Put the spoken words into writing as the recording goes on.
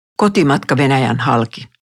Kotimatka Venäjän halki.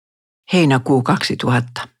 Heinäkuu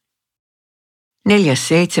 2000. 4.7.2000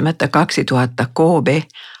 KB,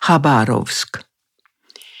 Habarovsk.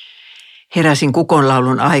 Heräsin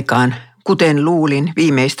kukonlaulun aikaan, kuten luulin,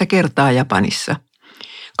 viimeistä kertaa Japanissa.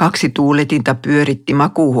 2 tuuletinta pyöritti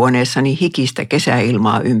makuuhuoneessani hikistä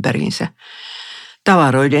kesäilmaa ympäriinsä.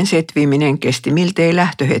 Tavaroiden setviminen kesti miltei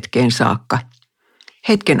lähtöhetkeen saakka.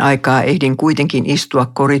 Hetken aikaa ehdin kuitenkin istua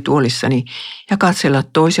korituolissani ja katsella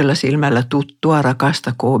toisella silmällä tuttua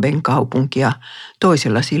rakasta Koben kaupunkia,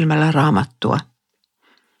 toisella silmällä Raamattua.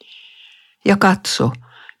 Ja katso,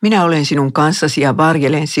 minä olen sinun kanssasi ja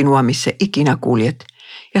varjelen sinua, missä ikinä kuljet,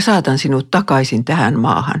 ja saatan sinut takaisin tähän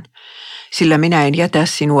maahan, sillä minä en jätä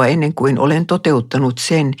sinua ennen kuin olen toteuttanut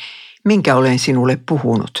sen, minkä olen sinulle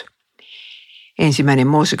puhunut. 1.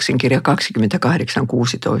 Mooseksen kirja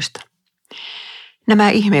 28.16. Nämä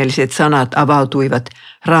ihmeelliset sanat avautuivat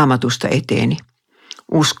Raamatusta eteeni.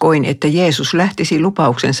 Uskoin, että Jeesus lähtisi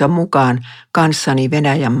lupauksensa mukaan kanssani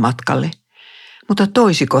Venäjän matkalle. Mutta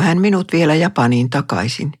toisiko hän minut vielä Japaniin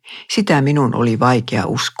takaisin? Sitä minun oli vaikea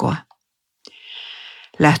uskoa.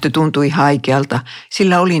 Lähtö tuntui haikealta,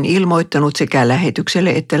 sillä olin ilmoittanut sekä lähetykselle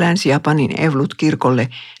että Länsi-Japanin Evlut-kirkolle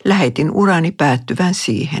lähetin urani päättyvän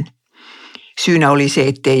siihen. Syynä oli se,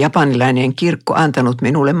 ettei japanilainen kirkko antanut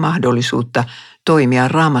minulle mahdollisuutta toimia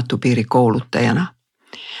raamattupiirikouluttajana.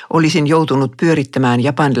 Olisin joutunut pyörittämään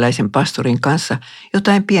japanilaisen pastorin kanssa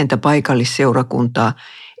jotain pientä paikallisseurakuntaa,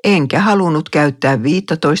 enkä halunnut käyttää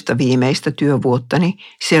 15 viimeistä työvuottani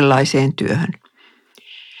sellaiseen työhön.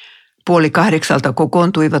 7:30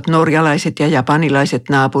 kokoontuivat norjalaiset ja japanilaiset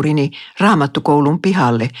naapurini raamattukoulun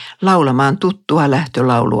pihalle laulamaan tuttua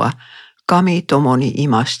lähtölaulua Kami tomoni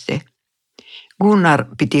imaste. Gunnar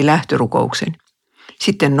piti lähtörukouksen.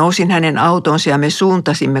 Sitten nousin hänen autonsa ja me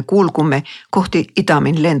suuntasimme kulkumme kohti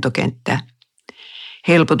Itamin lentokenttää.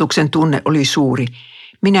 Helpotuksen tunne oli suuri.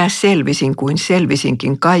 Minä selvisin kuin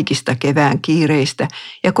selvisinkin kaikista kevään kiireistä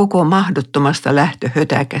ja koko mahdottomasta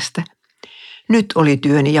lähtöhötäkästä. Nyt oli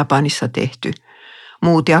työni Japanissa tehty.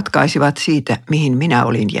 Muut jatkaisivat siitä, mihin minä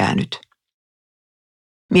olin jäänyt.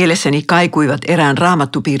 Mielessäni kaikuivat erään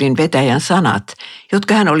raamattupiirin vetäjän sanat,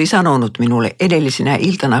 jotka hän oli sanonut minulle edellisenä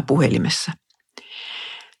iltana puhelimessa.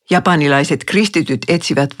 Japanilaiset kristityt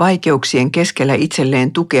etsivät vaikeuksien keskellä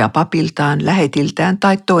itselleen tukea papiltaan, lähetiltään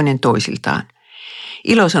tai toinen toisiltaan.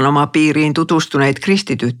 ILOSANOMAPIIRiin tutustuneet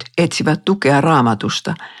kristityt etsivät tukea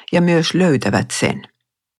Raamatusta ja myös löytävät sen.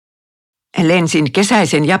 Lensin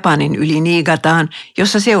kesäisen Japanin yli Niigataan,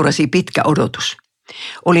 jossa seurasi pitkä odotus.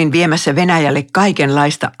 Olin viemässä Venäjälle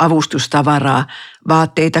kaikenlaista avustustavaraa,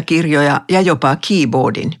 vaatteita, kirjoja ja jopa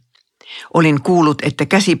keyboardin. Olin kuullut, että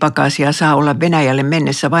käsipakasia saa olla Venäjälle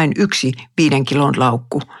mennessä vain 1 5 kilon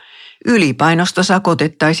laukku. Ylipainosta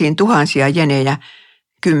sakotettaisiin tuhansia jenejä,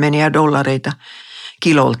 $10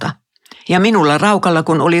 kilolta. Ja minulla raukalla,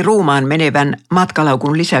 kun oli ruumaan menevän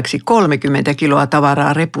matkalaukun lisäksi 30 kiloa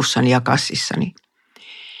tavaraa repussani ja kassissani.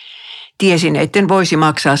 Tiesin, etten voisi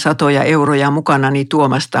maksaa satoja euroja mukanani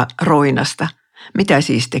tuomasta roinasta. Mitä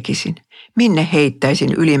siis tekisin? Minne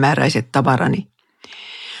heittäisin ylimääräiset tavarani?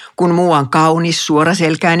 Kun muuan kaunis,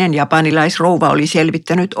 suoraselkäinen japanilaisrouva oli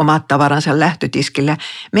selvittänyt omat tavaransa lähtötiskillä,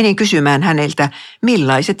 menin kysymään häneltä,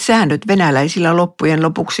 millaiset säännöt venäläisillä loppujen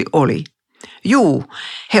lopuksi oli. Juu,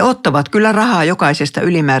 he ottavat kyllä rahaa jokaisesta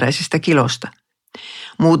ylimääräisestä kilosta.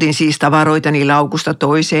 Muutin siis tavaroitani laukusta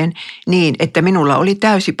toiseen niin, että minulla oli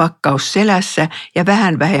täysi pakkaus selässä ja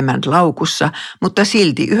vähän vähemmän laukussa, mutta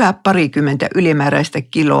silti yhä 20 ylimääräistä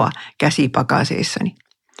kiloa käsipakaseissani.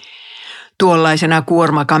 Tuollaisena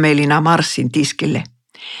kuormakamelina marssin tiskille.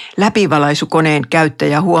 Läpivalaisukoneen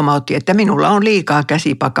käyttäjä huomautti, että minulla on liikaa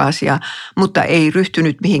käsipakasia, mutta ei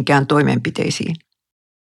ryhtynyt mihinkään toimenpiteisiin.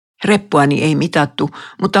 Reppuani ei mitattu,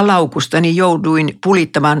 mutta laukustani jouduin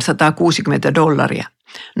pulittamaan $160.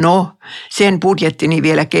 No, sen budjettini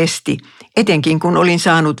vielä kesti, etenkin kun olin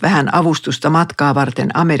saanut vähän avustusta matkaa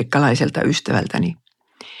varten amerikkalaiselta ystävältäni.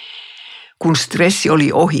 Kun stressi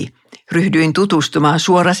oli ohi, ryhdyin tutustumaan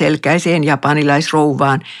suoraselkäiseen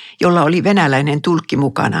japanilaisrouvaan, jolla oli venäläinen tulkki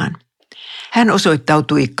mukanaan. Hän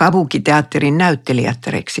osoittautui kabuki-teatterin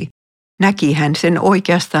näyttelijättäreksi. Näki hän sen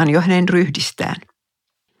oikeastaan jo hänen ryhdistään.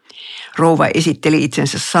 Rouva esitteli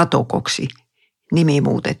itsensä Satokoksi, nimi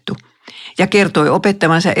muutettu, ja kertoi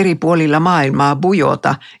opettavansa eri puolilla maailmaa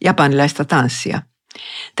bujota, japanilaista tanssia.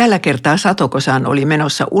 Tällä kertaa Satokosan oli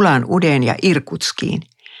menossa Ulan-Udeen ja Irkutskiin.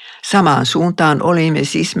 Samaan suuntaan olimme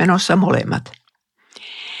siis menossa molemmat.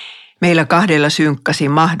 Meillä 2 synkkasi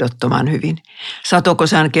mahdottoman hyvin.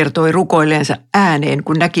 Satokosan kertoi rukoilleensa ääneen,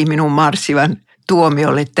 kun näki minun marssivan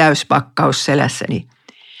tuomiolle täyspakkaus selässäni.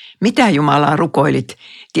 Mitä Jumalaa rukoilit,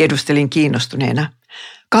 tiedustelin kiinnostuneena.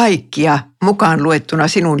 Kaikkia, mukaan luettuna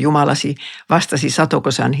sinun Jumalasi, vastasi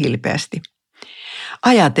Satokosan hilpeästi.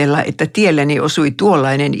 Ajatella, että tielleni osui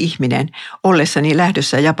tuollainen ihminen ollessani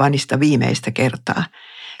lähdössä Japanista viimeistä kertaa.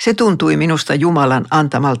 Se tuntui minusta Jumalan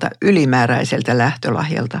antamalta ylimääräiseltä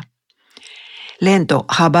lähtölahjalta. Lento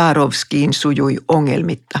Habarovskiin sujui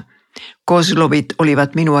ongelmitta. Kozlovit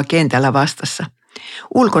olivat minua kentällä vastassa.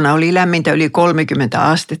 Ulkona oli lämmintä yli 30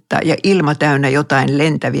 astetta ja ilma täynnä jotain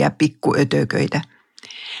lentäviä pikkuötököitä.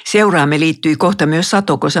 Seuraamme liittyi kohta myös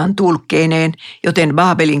Satokosan tulkkeineen, joten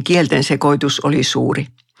Baabelin kielten sekoitus oli suuri.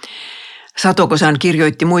 Satokosan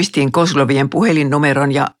kirjoitti muistiin Kozlovien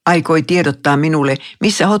puhelinnumeron ja aikoi tiedottaa minulle,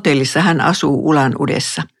 missä hotellissa hän asuu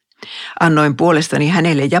Ulan-Udessa. Annoin puolestani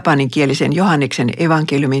hänelle japaninkielisen Johanneksen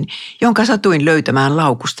evankeliumin, jonka satuin löytämään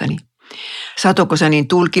laukustani. Satokosanin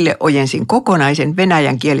tulkille ojensin kokonaisen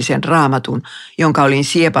venäjänkielisen raamatun, jonka olin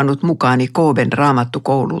siepannut mukaani Kooben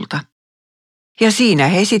raamattukoululta. Ja siinä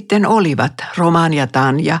he sitten olivat, Roman ja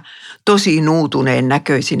Tanja, tosi nuutuneen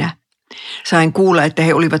näköisinä. Sain kuulla, että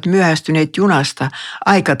he olivat myöhästyneet junasta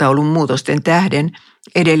aikataulun muutosten tähden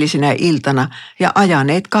edellisenä iltana ja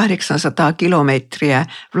ajaneet 800 kilometriä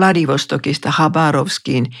Vladivostokista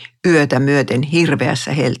Habarovskiin yötä myöten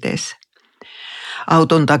hirveässä helteessä.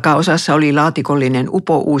 Auton takaosassa oli laatikollinen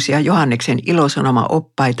upouusia Johanneksen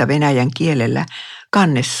ilosanoma-oppaita venäjän kielellä,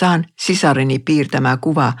 kannessaan sisareni piirtämä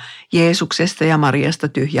kuva Jeesuksesta ja Mariasta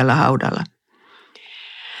tyhjällä haudalla.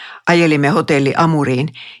 Ajelimme hotelli Amuriin,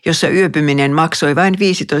 jossa yöpyminen maksoi vain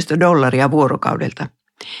 $15 vuorokaudelta.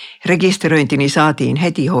 Rekisteröintini saatiin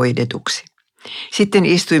heti hoidetuksi. Sitten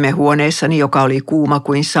istuimme huoneessani, joka oli kuuma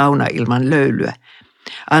kuin sauna ilman löylyä.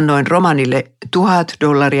 Annoin Romanille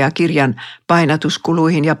 $1,000 kirjan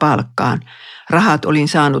painatuskuluihin ja palkkaan. Rahat olin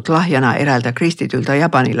saanut lahjana eräältä kristityltä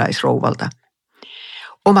japanilaisrouvalta.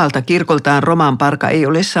 Omalta kirkoltaan Roman parka ei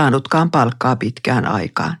ole saanutkaan palkkaa pitkään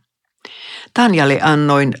aikaan. Tanjalle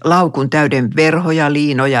annoin laukun täyden verhoja,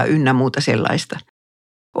 liinoja ynnä muuta sellaista.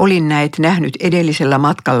 Olin nähnyt edellisellä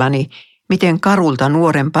matkallani, miten karulta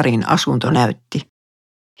nuoren parin asunto näytti.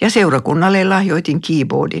 Ja seurakunnalle lahjoitin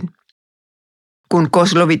keyboardin. Kun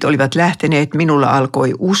Kozlovit olivat lähteneet, minulla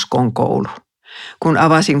alkoi uskonkoulu. Kun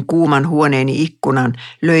avasin kuuman huoneeni ikkunan,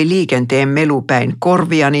 löi liikenteen melu päin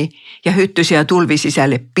korviani ja hyttysiä tulvi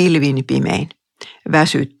sisälle pilvin pimein.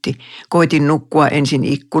 Väsytti. Koitin nukkua ensin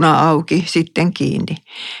ikkuna auki, sitten kiinni.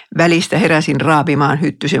 Välistä heräsin raapimaan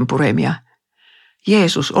hyttysen puremia.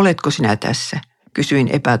 Jeesus, oletko sinä tässä? Kysyin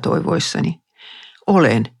epätoivoissani.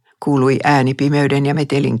 Olen, kuului ääni pimeyden ja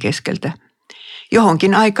metelin keskeltä.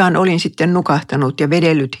 Johonkin aikaan olin sitten nukahtanut ja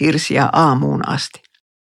vedellyt hirsiä aamuun asti.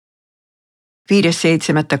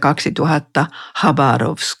 5.7.2000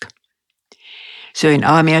 Habarovsk. Söin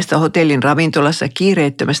aamiaista hotellin ravintolassa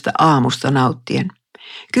kiireettömästä aamusta nauttien.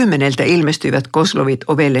 10 ilmestyivät Kozlovit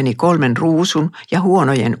ovelleni 3 ruusun ja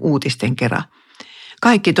huonojen uutisten kera.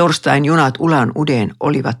 Kaikki torstain junat Ulan-Udeen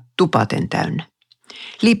olivat tupaten täynnä.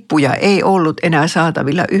 Lippuja ei ollut enää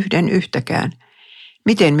saatavilla yhtäkään.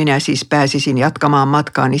 Miten minä siis pääsisin jatkamaan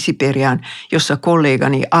matkaani Siperiaan, jossa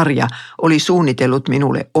kollegani Arja oli suunnitellut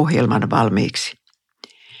minulle ohjelman valmiiksi?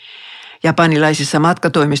 Japanilaisessa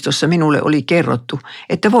matkatoimistossa minulle oli kerrottu,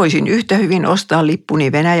 että voisin yhtä hyvin ostaa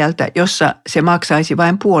lippuni Venäjältä, jossa se maksaisi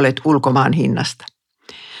vain puolet ulkomaan hinnasta.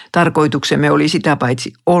 Tarkoituksemme oli sitä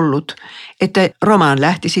paitsi ollut, että Roman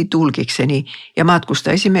lähtisi tulkikseni ja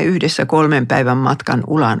matkustaisimme yhdessä 3 päivän matkan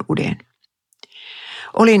Ulan-Udeen.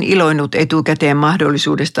 Olin iloinut etukäteen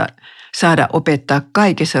mahdollisuudesta saada opettaa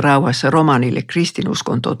kaikessa rauhassa Romanille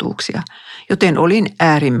kristinuskon totuuksia, joten olin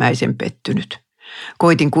äärimmäisen pettynyt.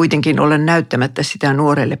 Koitin kuitenkin olla näyttämättä sitä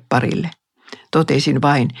nuorelle parille. Totesin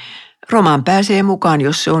vain, Roman pääsee mukaan,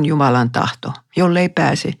 jos se on Jumalan tahto. Jollei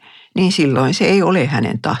pääse, niin silloin se ei ole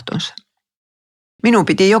hänen tahtonsa. Minun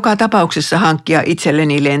piti joka tapauksessa hankkia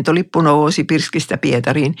itselleni lentolippu Novosibirskistä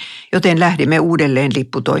Pietariin, joten lähdimme uudelleen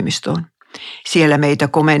lipputoimistoon. Siellä meitä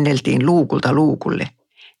komenneltiin luukulta luukulle.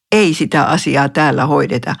 Ei sitä asiaa täällä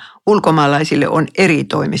hoideta, ulkomaalaisille on eri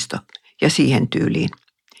toimisto ja siihen tyyliin.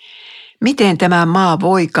 Miten tämä maa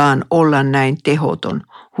voikaan olla näin tehoton,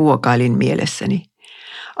 huokailin mielessäni.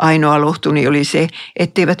 Ainoa lohtuni oli se,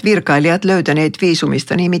 etteivät virkailijat löytäneet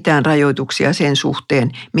viisumistani mitään rajoituksia sen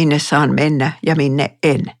suhteen, minne saan mennä ja minne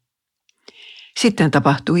en. Sitten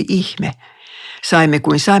tapahtui ihme. Saimme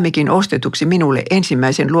kuin saimmekin ostetuksi minulle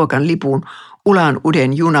ensimmäisen luokan lipun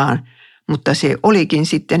Ulan-Uden junaan, mutta se olikin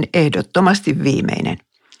sitten ehdottomasti viimeinen.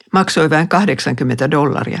 Maksoi vain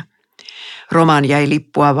 $80. Roman jäi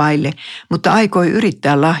lippua vaille, mutta aikoi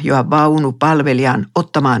yrittää lahjoa vaunupalvelijan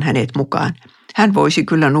ottamaan hänet mukaan. Hän voisi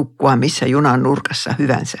kyllä nukkua missä junan nurkassa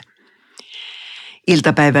hyvänsä.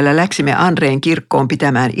 Iltapäivällä läksimme Andrein kirkkoon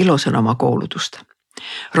pitämään ilosanomakoulutusta.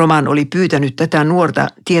 Roman oli pyytänyt tätä nuorta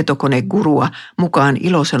tietokonegurua mukaan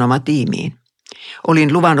ilosanomatiimiin.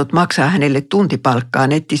 Olin luvannut maksaa hänelle tuntipalkkaa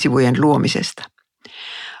nettisivujen luomisesta.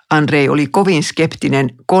 Andrei oli kovin skeptinen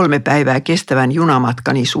 3 päivää kestävän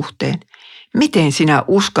junamatkani suhteen. Miten sinä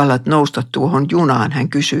uskallat nousta tuohon junaan, hän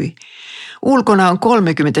kysyi. Ulkona on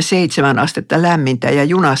 37 astetta lämmintä ja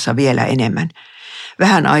junassa vielä enemmän.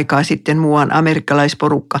 Vähän aikaa sitten muuan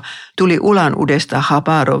amerikkalaisporukka tuli Ulan-Udesta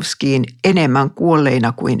Habarovskiin enemmän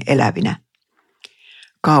kuolleina kuin elävinä.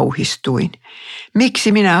 Kauhistuin.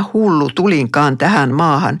 Miksi minä hullu tulinkaan tähän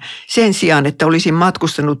maahan sen sijaan, että olisin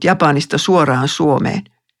matkustanut Japanista suoraan Suomeen?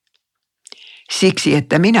 Siksi,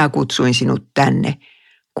 että minä kutsuin sinut tänne,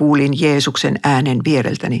 kuulin Jeesuksen äänen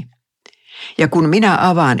viereltäni. Ja kun minä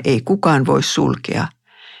avaan, ei kukaan voi sulkea.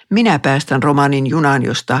 Minä päästän Romanin junaan,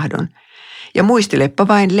 jos tahdon. Ja muistelepa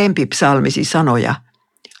vain lempipsalmisi sanoja.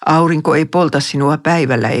 Aurinko ei polta sinua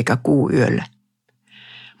päivällä eikä kuu yöllä.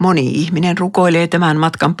 Moni ihminen rukoilee tämän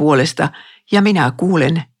matkan puolesta ja minä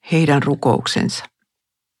kuulen heidän rukouksensa.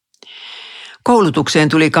 Koulutukseen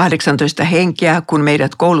tuli 18 henkeä, kun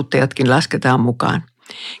meidät kouluttajatkin lasketaan mukaan.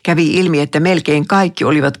 Kävi ilmi, että melkein kaikki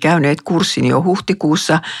olivat käyneet kurssin jo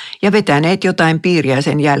huhtikuussa ja vetäneet jotain piiriä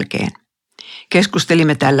sen jälkeen.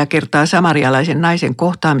 Keskustelimme tällä kertaa samarialaisen naisen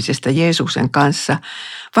kohtaamisesta Jeesuksen kanssa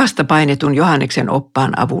vastapainetun Johanneksen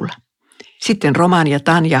oppaan avulla. Sitten Roman ja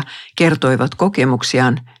Tanja kertoivat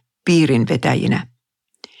kokemuksiaan piirin vetäjinä.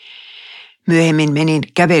 Myöhemmin menin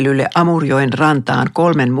kävelylle Amurjoen rantaan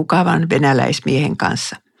 3 mukavan venäläismiehen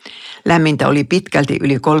kanssa. Lämmintä oli pitkälti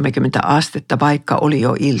yli 30 astetta, vaikka oli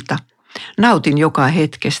jo ilta. Nautin joka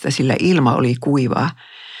hetkestä, sillä ilma oli kuivaa.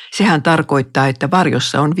 Sehän tarkoittaa, että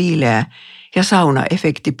varjossa on viileää ja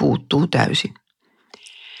saunaefekti puuttuu täysin.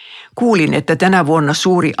 Kuulin, että tänä vuonna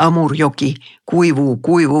suuri Amurjoki kuivuu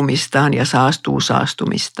kuivumistaan ja saastuu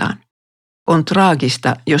saastumistaan. On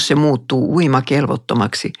traagista, jos se muuttuu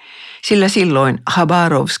uimakelvottomaksi, sillä silloin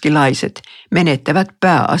habarovskilaiset menettävät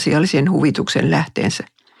pääasiallisen huvituksen lähteensä.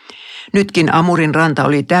 Nytkin Amurin ranta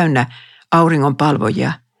oli täynnä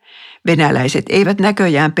auringonpalvojia. Venäläiset eivät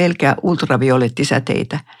näköjään pelkää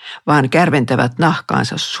ultraviolettisäteitä, vaan kärventävät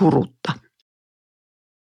nahkaansa surutta.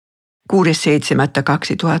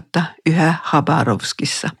 6.7.2000 yhä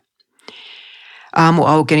Habarovskissa. Aamu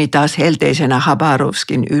aukeni taas helteisenä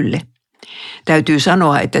Habarovskin ylle. Täytyy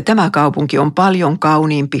sanoa, että tämä kaupunki on paljon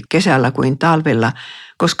kauniimpi kesällä kuin talvella,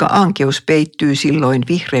 koska ankeus peittyy silloin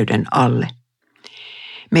vihreyden alle.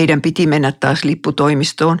 Meidän piti mennä taas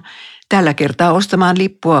lipputoimistoon, tällä kertaa ostamaan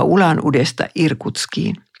lippua Ulan-Udesta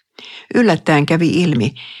Irkutskiin. Yllättäen kävi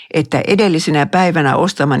ilmi, että edellisenä päivänä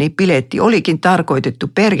ostamani biletti olikin tarkoitettu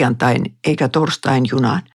perjantain eikä torstain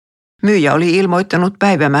junaan. Myyjä oli ilmoittanut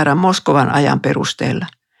päivämäärän Moskovan ajan perusteella.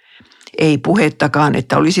 Ei puhettakaan,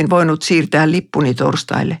 että olisin voinut siirtää lippuni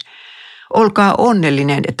torstaille. Olkaa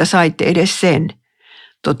onnellinen, että saitte edes sen,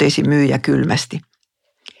 totesi myyjä kylmästi.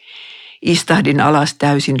 Istahdin alas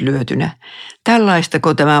täysin lyötynä.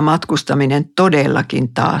 Tällaistako tämä matkustaminen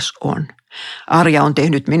todellakin taas on? Arja on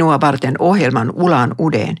tehnyt minua varten ohjelman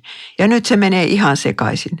Ulan-Udeen ja nyt se menee ihan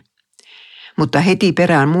sekaisin. Mutta heti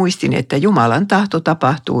perään muistin, että Jumalan tahto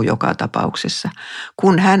tapahtuu joka tapauksessa.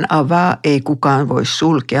 Kun hän avaa, ei kukaan voi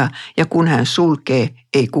sulkea ja kun hän sulkee,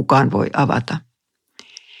 ei kukaan voi avata.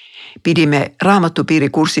 Pidimme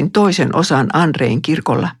Raamattupiirikurssin toisen osan Andrein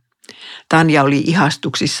kirkolla. Tanja oli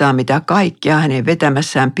ihastuksissaan, mitä kaikkea hänen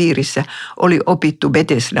vetämässään piirissä oli opittu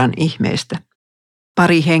Betesdan ihmeestä.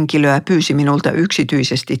 Pari henkilöä pyysi minulta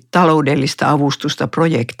yksityisesti taloudellista avustusta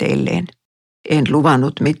projekteilleen. En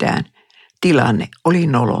luvannut mitään. Tilanne oli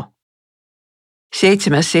nolo. 7.7.2000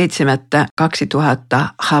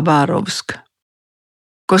 Habarovsk.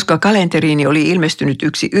 Koska kalenteriini oli ilmestynyt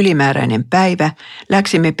yksi ylimääräinen päivä,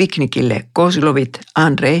 läksimme piknikille Kozlovit,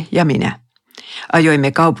 Andrei ja minä.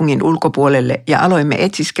 Ajoimme kaupungin ulkopuolelle ja aloimme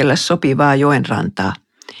etsiskellä sopivaa joenrantaa.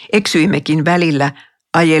 Eksyimmekin välillä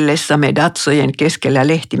ajellessamme datsojen keskellä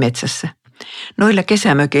lehtimetsässä. Noilla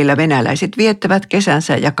kesämökeillä venäläiset viettävät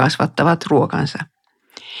kesänsä ja kasvattavat ruokansa.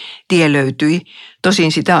 Tie löytyi,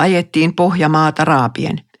 tosin sitä ajettiin pohjamaata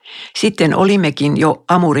raapien. Sitten olimmekin jo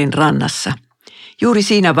Amurin rannassa. Juuri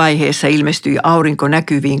siinä vaiheessa ilmestyi aurinko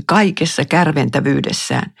näkyviin kaikessa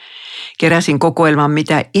kärventävyydessään. Keräsin kokoelman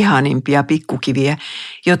mitä ihanimpia pikkukiviä,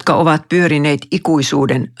 jotka ovat pyörineet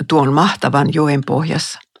ikuisuuden tuon mahtavan joen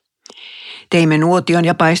pohjassa. Teimme nuotion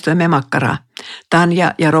ja paistoimme makkaraa.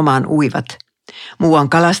 Tanja ja Roman uivat. Muuan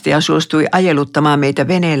kalastaja suostui ajeluttamaan meitä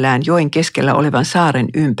veneellään joen keskellä olevan saaren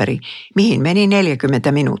ympäri, mihin meni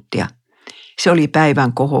 40 minuuttia. Se oli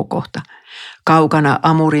päivän kohokohta. Kaukana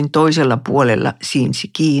Amurin toisella puolella siinsi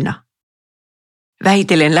Kiina.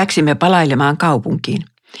 Vähitellen läksimme palailemaan kaupunkiin.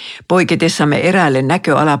 Poiketessamme eräälle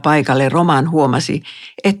näköalapaikalle Roman huomasi,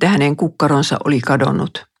 että hänen kukkaronsa oli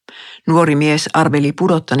kadonnut. Nuori mies arveli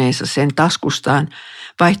pudottaneensa sen taskustaan,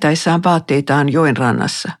 vaihtaessaan vaatteitaan joen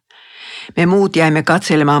rannassa. Me muut jäimme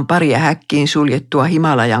katselemaan paria häkkiin suljettua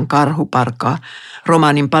Himalajan karhuparkaa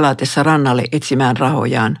Romanin palatessa rannalle etsimään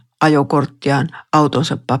rahojaan, ajokorttiaan,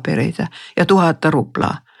 autonsa papereita ja 1000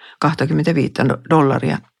 ruplaa,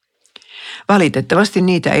 $25. Valitettavasti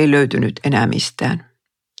niitä ei löytynyt enää mistään.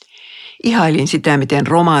 Ihailin sitä, miten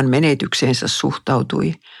Roman menetykseensä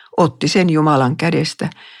suhtautui, otti sen Jumalan kädestä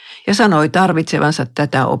ja sanoi tarvitsevansa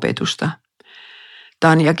tätä opetusta.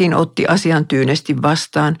 Tanjakin otti asian tyynesti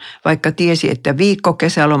vastaan, vaikka tiesi, että viikko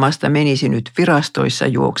kesälomasta menisi nyt virastoissa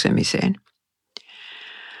juoksemiseen.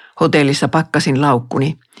 Hotellissa pakkasin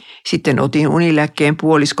laukkuni. Sitten otin unilääkkeen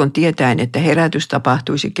puoliskon tietäen, että herätys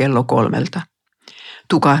tapahtuisi kello 3.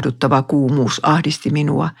 Tukahduttava kuumuus ahdisti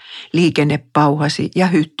minua, liikenne pauhasi ja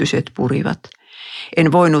hyttyset purivat.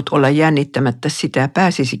 En voinut olla jännittämättä sitä,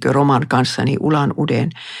 pääsisikö Roman kanssani ulan udeen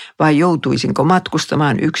vai joutuisinko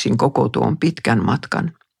matkustamaan yksin koko tuon pitkän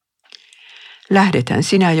matkan. Lähdethän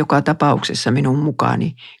sinä joka tapauksessa minun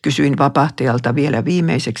mukaani, kysyin vapahtajalta vielä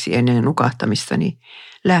viimeiseksi ennen nukahtamistani.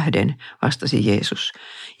 Lähden, vastasi Jeesus,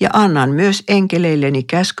 ja annan myös enkeleilleni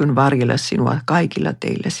käskyn varjella sinua kaikilla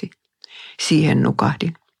teilläsi. Siihen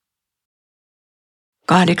nukahdin.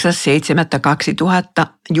 8.7.2000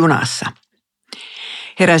 junassa.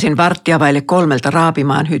 Heräsin 3:15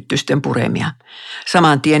 raapimaan hyttysten puremia.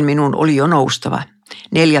 Saman tien minun oli jo noustava.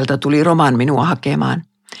 4 tuli Roman minua hakemaan.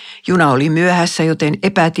 Juna oli myöhässä, joten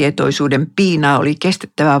epätietoisuuden piinaa oli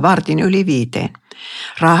kestettävä 4:15.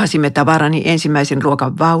 Raahasimme tavarani ensimmäisen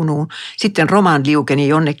luokan vaunuun, sitten Roman liukeni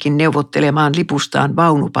jonnekin neuvottelemaan lipustaan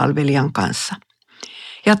vaunupalvelijan kanssa.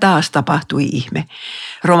 Ja taas tapahtui ihme.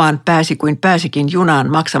 Roman pääsi kuin pääsikin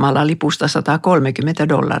junaan maksamalla lipusta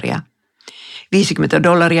 $130.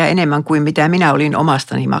 $50 enemmän kuin mitä minä olin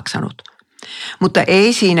omastani maksanut. Mutta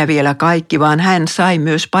ei siinä vielä kaikki, vaan hän sai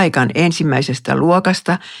myös paikan ensimmäisestä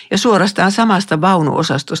luokasta ja suorastaan samasta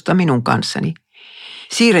vaunuosastosta minun kanssani.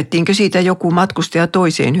 Siirrettiinkö siitä joku matkustaja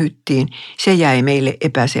toiseen hyttiin, se jäi meille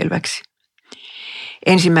epäselväksi.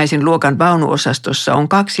 Ensimmäisen luokan vaunuosastossa on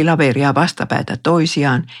 2 laveria vastapäätä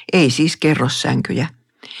toisiaan, ei siis kerrossänkyjä.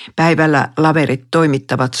 Päivällä laverit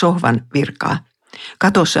toimittavat sohvan virkaa.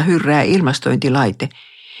 Katossa hyrrää ilmastointilaite.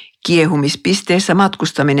 Kiehumispisteessä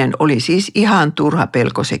matkustaminen oli siis ihan turha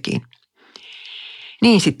pelko sekin.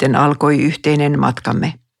 Niin sitten alkoi yhteinen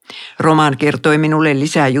matkamme. Roman kertoi minulle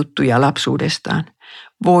lisää juttuja lapsuudestaan.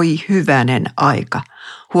 Voi hyvänen aika.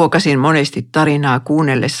 Huokasin monesti tarinaa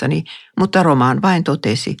kuunnellessani, mutta Roman vain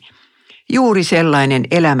totesi. Juuri sellainen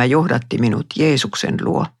elämä johdatti minut Jeesuksen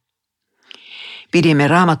luo. Pidimme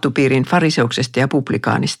Raamattupiirin fariseuksesta ja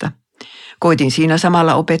publikaanista. Koitin siinä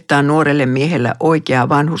samalla opettaa nuorelle miehelle oikeaa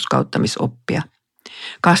vanhurskauttamisoppia.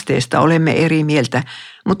 Kasteesta olemme eri mieltä,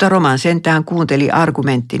 mutta Roman sentään kuunteli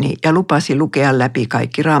argumenttini ja lupasi lukea läpi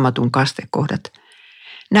kaikki Raamatun kastekohdat.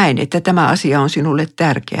 Näin, että tämä asia on sinulle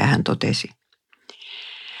tärkeä, hän totesi.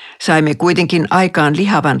 Saimme kuitenkin aikaan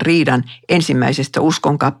lihavan riidan ensimmäisestä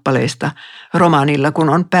uskonkappaleesta Romanilla, kun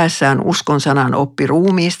on päässään uskon sanan oppi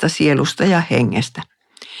ruumiista, sielusta ja hengestä.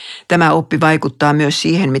 Tämä oppi vaikuttaa myös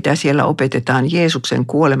siihen, mitä siellä opetetaan Jeesuksen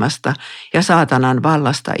kuolemasta ja saatanan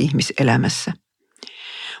vallasta ihmiselämässä.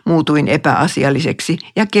 Muutuin epäasialliseksi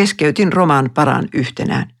ja keskeytin Roman paran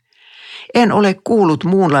yhtenään. En ole kuullut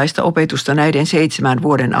muunlaista opetusta näiden 7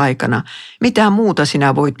 vuoden aikana. Mitä muuta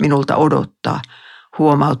sinä voit minulta odottaa,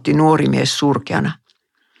 huomautti nuori mies surkeana.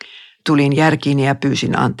 Tulin järkiini ja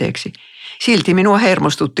pyysin anteeksi. Silti minua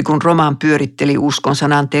hermostutti, kun Roman pyöritteli uskon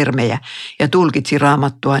sanan termejä ja tulkitsi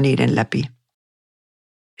Raamattua niiden läpi.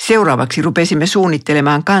 Seuraavaksi rupesimme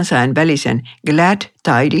suunnittelemaan kansainvälisen Glad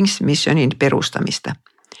Tidings Missionin perustamista.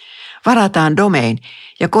 Varataan domain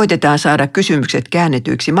ja koitetaan saada kysymykset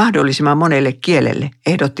käännetyiksi mahdollisimman monelle kielelle,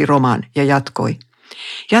 ehdotti Roman ja jatkoi.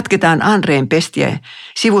 Jatketaan Andrein pestiä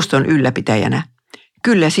sivuston ylläpitäjänä.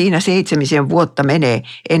 Kyllä siinä 7 vuotta menee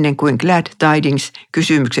ennen kuin Glad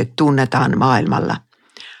Tidings-kysymykset tunnetaan maailmalla.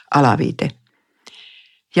 Alaviite.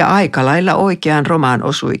 Ja aika lailla oikeaan Romaan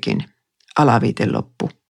osuikin. Alaviite loppu.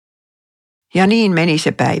 Ja niin meni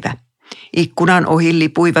se päivä. Ikkunan ohi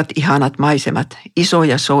lipuivat ihanat maisemat,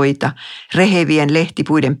 isoja soita, rehevien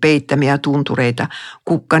lehtipuiden peittämiä tuntureita,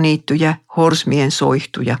 kukkaniittyjä, horsmien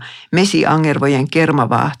soihtuja, mesiangervojen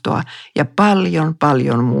kermavaahtoa ja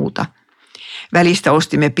paljon muuta. Välistä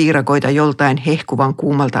ostimme piirakoita joltain hehkuvan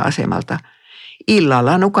kuumalta asemalta.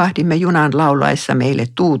 Illalla nukahdimme junan laulaessa meille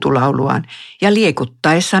tuutulauluaan ja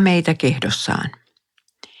liekuttaessa meitä kehdossaan.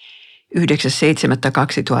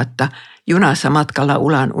 9.7.2000 junassa matkalla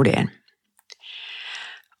Ulan-Udeen.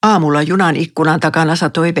 Aamulla junan ikkunan takana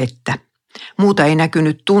satoi vettä. Muuta ei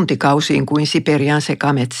näkynyt tuntikausiin kuin Siperian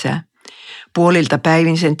sekametsää. Puolilta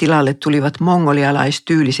päivin sen tilalle tulivat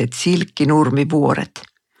mongolialaistyyliset silkkinurmivuoret.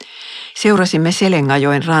 Seurasimme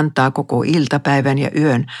Selengajoen rantaa koko iltapäivän ja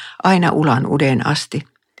yön aina Ulan-Udeen asti.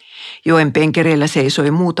 Joen penkereillä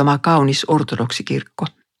seisoi muutama kaunis ortodoksikirkko.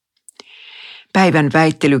 Päivän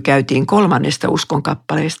väittely käytiin 3.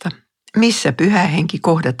 uskonkappaleesta. Missä pyhä henki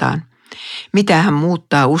kohdataan? Mitä hän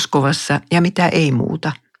muuttaa uskovassa ja mitä ei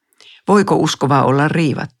muuta? Voiko uskova olla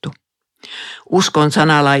riivattu? Uskon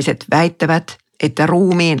sanalaiset väittävät, että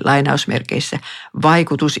ruumiin lainausmerkeissä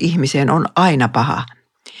vaikutus ihmiseen on aina paha.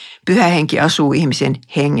 Pyhä henki asuu ihmisen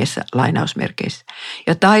hengessä lainausmerkeissä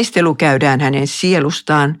ja taistelu käydään hänen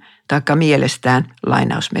sielustaan taikka mielestään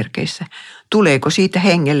lainausmerkeissä. Tuleeko siitä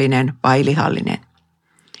hengellinen vai lihallinen?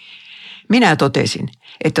 Minä totesin,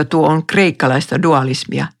 että tuo on kreikkalaista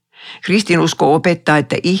dualismia. Kristinusko opettaa,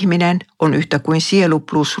 että ihminen on yhtä kuin sielu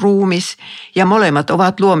plus ruumis ja molemmat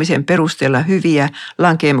ovat luomisen perusteella hyviä,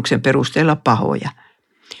 lankeemuksen perusteella pahoja.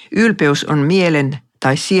 Ylpeys on mielen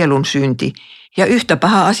tai sielun synti ja yhtä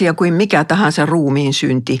paha asia kuin mikä tahansa ruumiin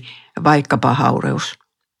synti, vaikkapa haureus.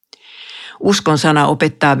 Uskon sana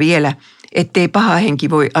opettaa vielä, ettei paha henki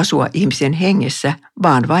voi asua ihmisen hengessä,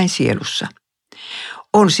 vaan vain sielussa.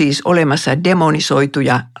 On siis olemassa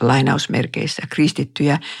demonisoituja lainausmerkeissä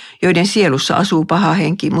kristittyjä, joiden sielussa asuu paha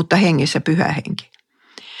henki, mutta hengessä pyhä henki.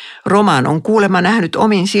 Romaan on kuulemma nähnyt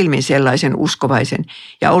omin silmin sellaisen uskovaisen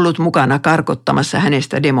ja ollut mukana karkottamassa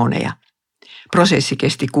hänestä demoneja. Prosessi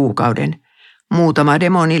kesti kuukauden. Muutama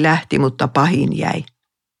demoni lähti, mutta pahin jäi.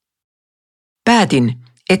 Päätin,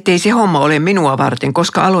 ettei se homma ole minua varten,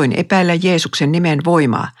 koska aloin epäillä Jeesuksen nimen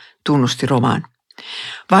voimaa, tunnusti Romaan.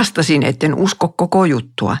 Vastasin, etten usko koko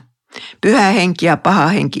juttua. Pyhä henki ja paha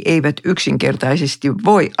henki eivät yksinkertaisesti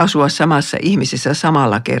voi asua samassa ihmisessä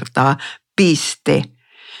samalla kertaa. Piste.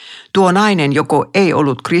 Tuo nainen joko ei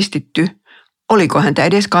ollut kristitty, oliko häntä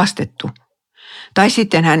edes kastettu? Tai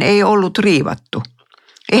sitten hän ei ollut riivattu.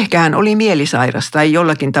 Ehkä hän oli mielisairas tai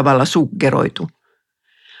jollakin tavalla suggeroitu.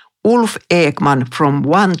 Ulf Ekman from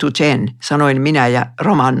 1 to 10, sanoin minä ja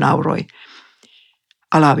Roman nauroi.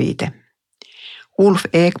 Alaviite. Ulf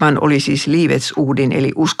Ekman oli siis Livets-Ordin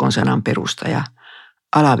eli uskonsanan perustaja.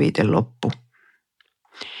 Alaviite loppu.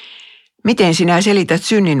 Miten sinä selität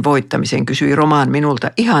synnin voittamisen, kysyi Roman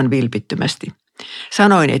minulta ihan vilpittömästi.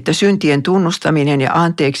 Sanoin, että syntien tunnustaminen ja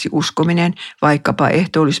anteeksi uskominen, vaikkapa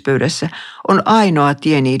ehtoollispöydässä, on ainoa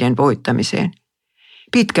tie niiden voittamiseen.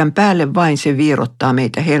 Pitkän päälle vain se vierottaa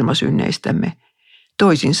meitä helmasunneistämme.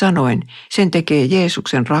 Toisin sanoen, sen tekee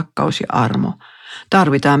Jeesuksen rakkaus ja armo.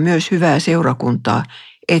 Tarvitaan myös hyvää seurakuntaa,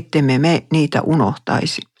 ettemme me niitä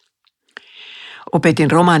unohtaisi.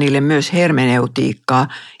 Opetin Romanille myös hermeneutiikkaa,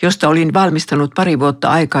 josta olin valmistanut 2 vuotta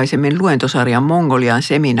aikaisemmin luentosarjan Mongolian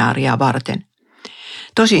seminaaria varten.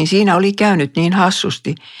 Tosin siinä oli käynyt niin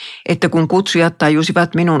hassusti, että kun kutsujat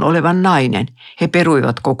tajusivat minun olevan nainen, he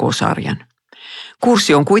peruivat koko sarjan.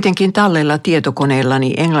 Kurssi on kuitenkin tallella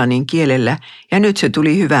tietokoneellani englannin kielellä ja nyt se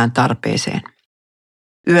tuli hyvään tarpeeseen.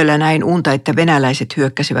 Yöllä näin unta, että venäläiset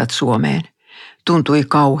hyökkäsivät Suomeen. Tuntui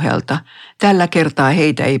kauhealta. Tällä kertaa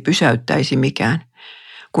heitä ei pysäyttäisi mikään.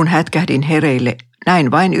 Kun hätkähdin hereille,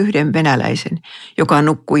 näin vain yhden venäläisen, joka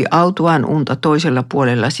nukkui autuaan unta toisella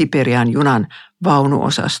puolella Siperian junan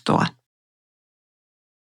vaunuosastoa.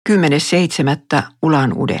 10.7.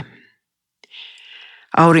 Ulan-Ude.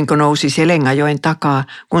 Aurinko nousi Selengajoen takaa,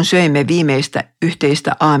 kun söimme viimeistä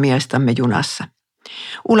yhteistä aamiaistamme junassa.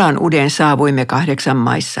 Ulan-Udeen saavuimme 8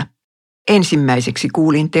 maissa. Ensimmäiseksi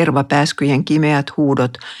kuulin tervapääskyjen kimeät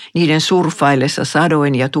huudot, niiden surfaillessa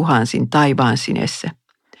sadoin ja tuhansin taivaan sinessä.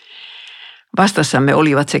 Vastassamme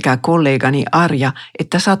olivat sekä kollegani Arja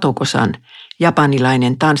että Satokosan,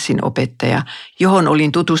 japanilainen tanssinopettaja, johon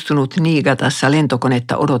olin tutustunut Niigatassa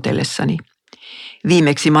lentokonetta odotellessani.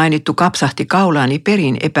 Viimeksi mainittu kapsahti kaulaani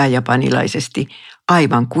perin epäjapanilaisesti,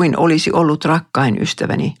 aivan kuin olisi ollut rakkain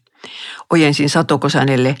ystäväni. Ojensin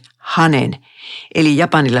Satokosanelle hanen, eli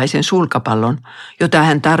japanilaisen sulkapallon, jota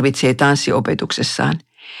hän tarvitsee tanssiopetuksessaan.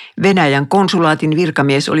 Venäjän konsulaatin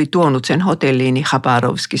virkamies oli tuonut sen hotelliini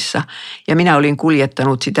Haparovskissa ja minä olin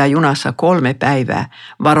kuljettanut sitä junassa 3 päivää,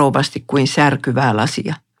 varovasti kuin särkyvää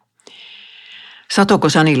lasia.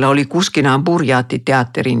 Satokosanilla oli kuskinaan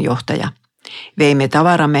burjaattiteatterin johtaja. Veimme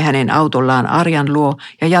tavaramme hänen autollaan Arjan luo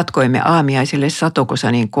ja jatkoimme aamiaiselle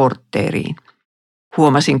Satokosanin kortteeriin.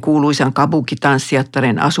 Huomasin kuuluisan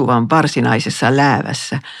kabuki-tanssijattaren asuvan varsinaisessa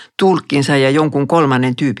läävässä, tulkkinsa ja jonkun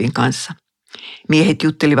kolmannen tyypin kanssa. Miehet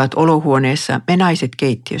juttelivat olohuoneessa, me naiset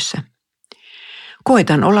keittiössä.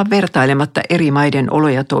 Koetan olla vertailematta eri maiden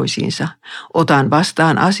oloja toisiinsa. Otan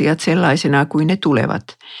vastaan asiat sellaisena kuin ne tulevat.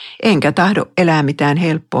 Enkä tahdo elää mitään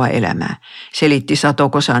helppoa elämää, selitti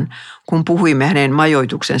Satokosan, kun puhuimme hänen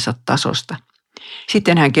majoituksensa tasosta.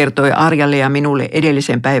 Sitten hän kertoi Arjalle ja minulle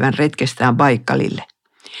edellisen päivän retkestään Baikkalille.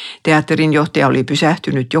 Teatterin johtaja oli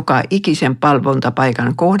pysähtynyt joka ikisen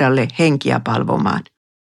palvontapaikan kohdalle henkiä palvomaan.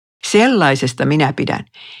 Sellaisesta minä pidän,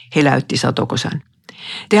 heläytti Satokosan.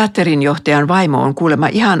 Teatterin johtajan vaimo on kuulemma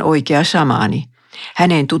ihan oikea shamaani.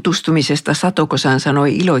 Hänen tutustumisesta Satokosan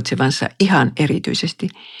sanoi iloitsevansa ihan erityisesti.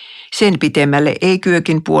 Sen pitemmälle ei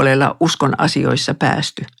kyökin puolella uskon asioissa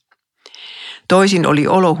päästy. Toisin oli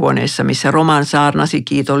olohuoneessa, missä Roman saarnasi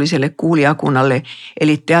kiitolliselle kuulijakunnalle,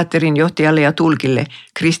 eli teatterin johtajalle ja tulkille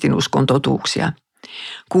kristinuskon totuuksia.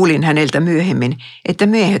 Kuulin häneltä myöhemmin, että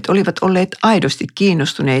miehet olivat olleet aidosti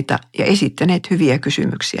kiinnostuneita ja esittäneet hyviä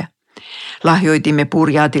kysymyksiä. Lahjoitimme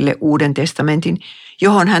Purjaatille Uuden testamentin,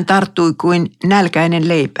 johon hän tarttui kuin nälkäinen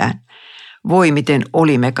leipään. Voi miten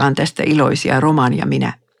olimmekaan tästä iloisia, Roman ja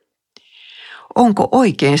minä. Onko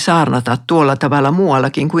oikein saarnata tuolla tavalla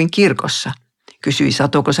muuallakin kuin kirkossa? Kysyi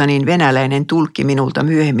Satokosanin venäläinen tulkki minulta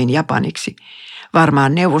myöhemmin japaniksi.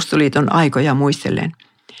 Varmaan Neuvostoliiton aikoja muistellen.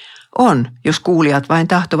 On, jos kuulijat vain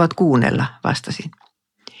tahtovat kuunnella, vastasin.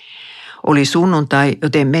 Oli sunnuntai,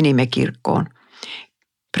 joten menimme kirkkoon.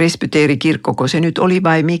 Presbyteerikirkkoko se nyt oli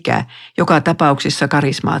vai mikä, joka tapauksessa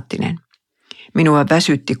karismaattinen. Minua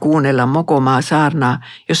väsytti kuunnella mokomaa saarnaa,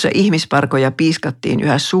 jossa ihmisparkoja piiskattiin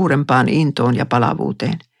yhä suurempaan intoon ja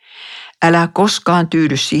palavuuteen. Älä koskaan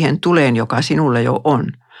tyydy siihen tuleen, joka sinulla jo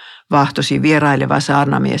on, vahtosi vieraileva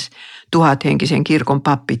saarnamies 1000-henkisen kirkon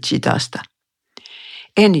pappi Chitasta.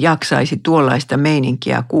 En jaksaisi tuollaista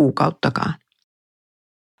meininkiä kuukauttakaan.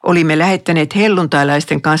 Olimme lähettäneet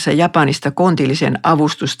helluntailaisten kanssa Japanista kontillisen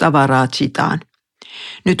avustustavaraa Chitaan.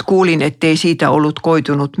 Nyt kuulin, ettei siitä ollut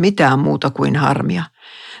koitunut mitään muuta kuin harmia.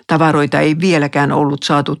 Tavaroita ei vieläkään ollut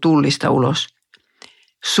saatu tullista ulos.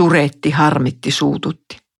 Suretti, harmitti,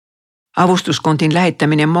 suututti. Avustuskontin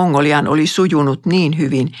lähettäminen Mongoliaan oli sujunut niin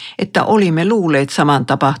hyvin, että olimme luulleet saman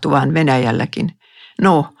tapahtuvan Venäjälläkin.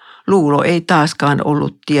 No, luulo ei taaskaan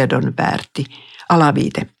ollut tiedon väärti.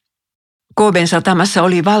 Alaviite. Koben satamassa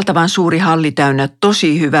oli valtavan suuri halli täynnä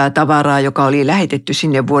tosi hyvää tavaraa, joka oli lähetetty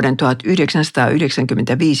sinne vuoden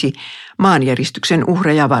 1995 maanjäristyksen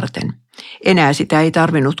uhreja varten. Enää sitä ei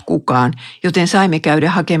tarvinnut kukaan, joten saimme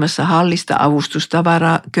käydä hakemassa hallista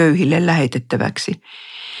avustustavaraa köyhille lähetettäväksi.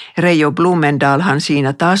 Reijo Blumendalhan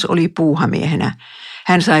siinä taas oli puuhamiehenä.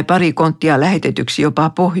 Hän sai pari konttia lähetetyksi jopa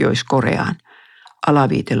Pohjois-Koreaan.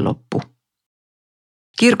 Alaviite loppu.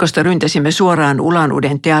 Kirkosta ryntäsimme suoraan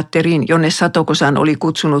Ulan-Uden teatteriin, jonne Satokosan oli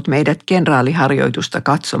kutsunut meidät kenraaliharjoitusta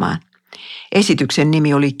katsomaan. Esityksen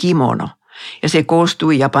nimi oli Kimono, ja se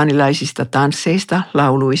koostui japanilaisista tansseista,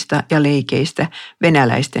 lauluista ja leikeistä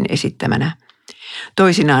venäläisten esittämänä.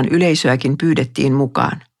 Toisinaan yleisöäkin pyydettiin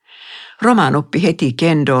mukaan. Roman oppi heti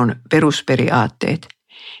kendoon perusperiaatteet.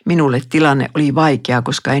 Minulle tilanne oli vaikea,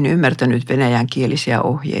 koska en ymmärtänyt venäjänkielisiä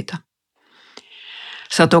ohjeita.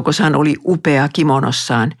 Satokosan oli upea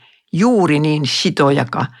kimonossaan, juuri niin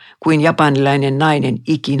shitojaka kuin japanilainen nainen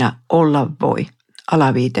ikinä olla voi.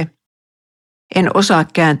 Alaviite. En osaa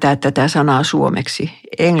kääntää tätä sanaa suomeksi.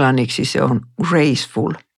 Englanniksi se on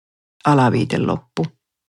graceful. Alaviite loppu.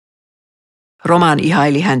 Roman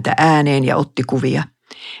ihaili häntä ääneen ja otti kuvia.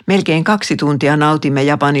 Melkein 2 tuntia nautimme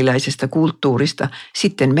japanilaisesta kulttuurista,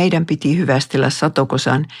 sitten meidän piti hyvästellä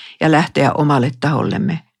Satokosan ja lähteä omalle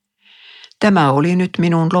tahollemme. Tämä oli nyt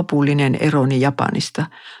minun lopullinen eroni Japanista,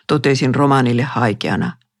 totesin Romanille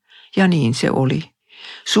haikeana. Ja niin se oli.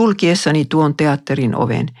 Sulkiessani tuon teatterin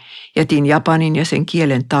oven, jätin Japanin ja sen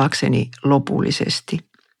kielen taakseni lopullisesti.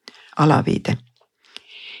 Alaviite.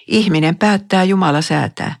 Ihminen päättää, Jumala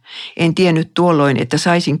säätää. En tiennyt tuolloin, että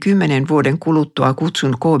saisin 10 vuoden kuluttua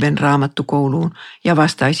kutsun Koben raamattukouluun ja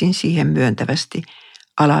vastaisin siihen myöntävästi.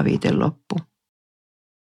 Alaviite loppu.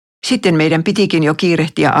 Sitten meidän pitikin jo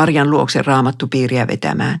kiirehtiä Arjan luokse raamattupiiriä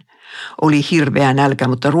vetämään. Oli hirveä nälkä,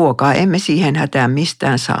 mutta ruokaa emme siihen hätään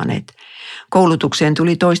mistään saaneet. Koulutukseen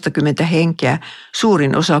tuli 20 henkeä,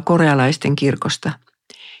 suurin osa korealaisten kirkosta.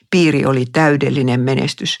 Piiri oli täydellinen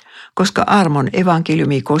menestys, koska armon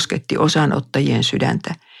evankeliumi kosketti osanottajien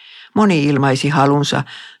sydäntä. Moni ilmaisi halunsa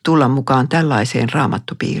tulla mukaan tällaiseen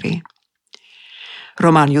raamattupiiriin.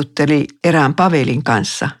 Roman jutteli erään Pavelin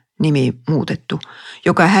kanssa, nimi muutettu,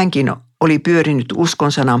 joka hänkin oli pyörinyt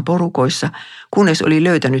uskonsanan porukoissa, kunnes oli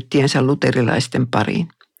löytänyt tiensä luterilaisten pariin.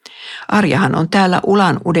 Arjahan on täällä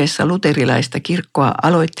Ulan udessa luterilaista kirkkoa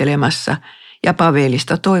aloittelemassa ja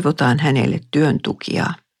Pavelista toivotaan hänelle työn tukia.